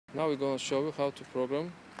Now we're going to show you how to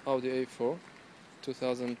program Audi A4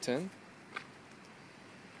 2010.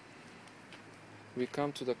 We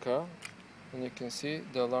come to the car and you can see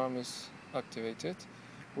the alarm is activated.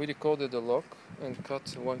 We decoded the lock and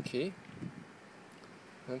cut one key,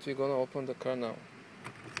 and we're going to open the car now.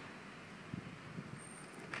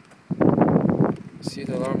 See,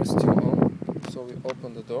 the alarm is still on, so we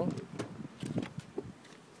open the door.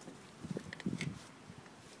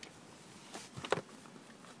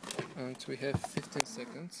 And we have 15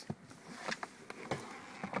 seconds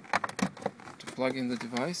to plug in the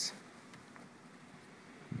device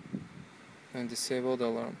and disable the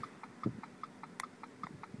alarm.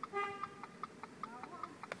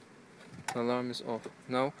 The alarm is off.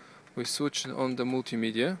 Now we switch on the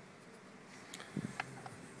multimedia.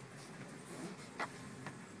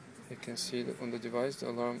 You can see that on the device the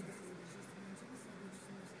alarm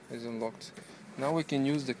is unlocked. Now we can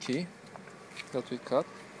use the key that we cut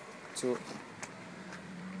to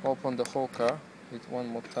open the whole car with one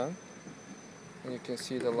more time, and you can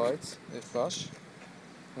see the lights, they flash,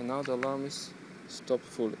 and now the alarm is stopped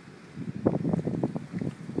fully.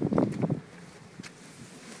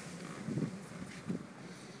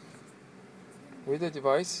 With the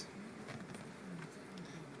device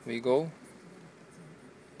we go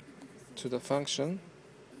to the function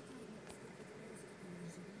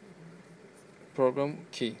program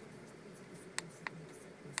key.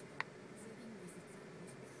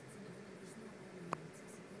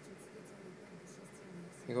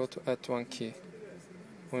 We go to add one key.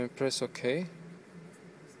 When we press OK,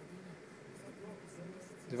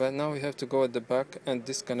 right now we have to go at the back and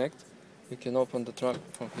disconnect. We can open the trunk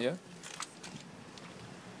from here.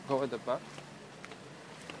 Go at the back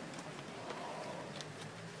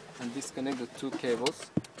and disconnect the two cables.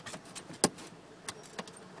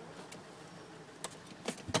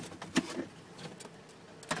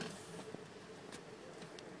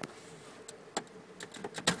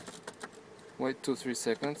 Wait 2-3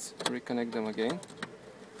 seconds, reconnect them again.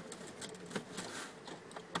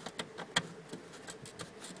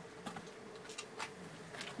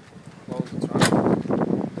 Close the trunk.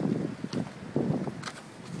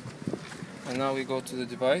 And now we go to the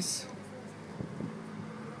device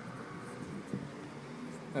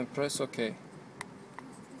and press OK.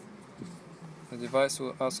 The device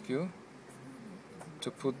will ask you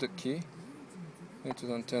to put the key into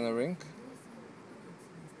the antenna ring.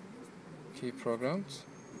 Key programmed,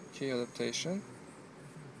 key adaptation,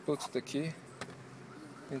 put the key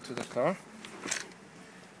into the car.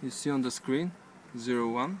 You see on the screen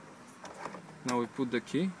 01. Now we put the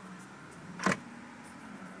key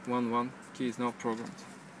 11. Key is now programmed,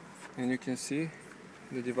 and you can see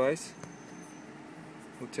the device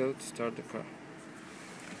will tell you to start the car.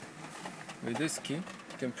 With this key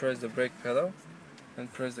you can press the brake pedal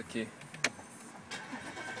and press the key,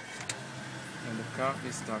 and the car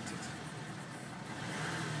is started.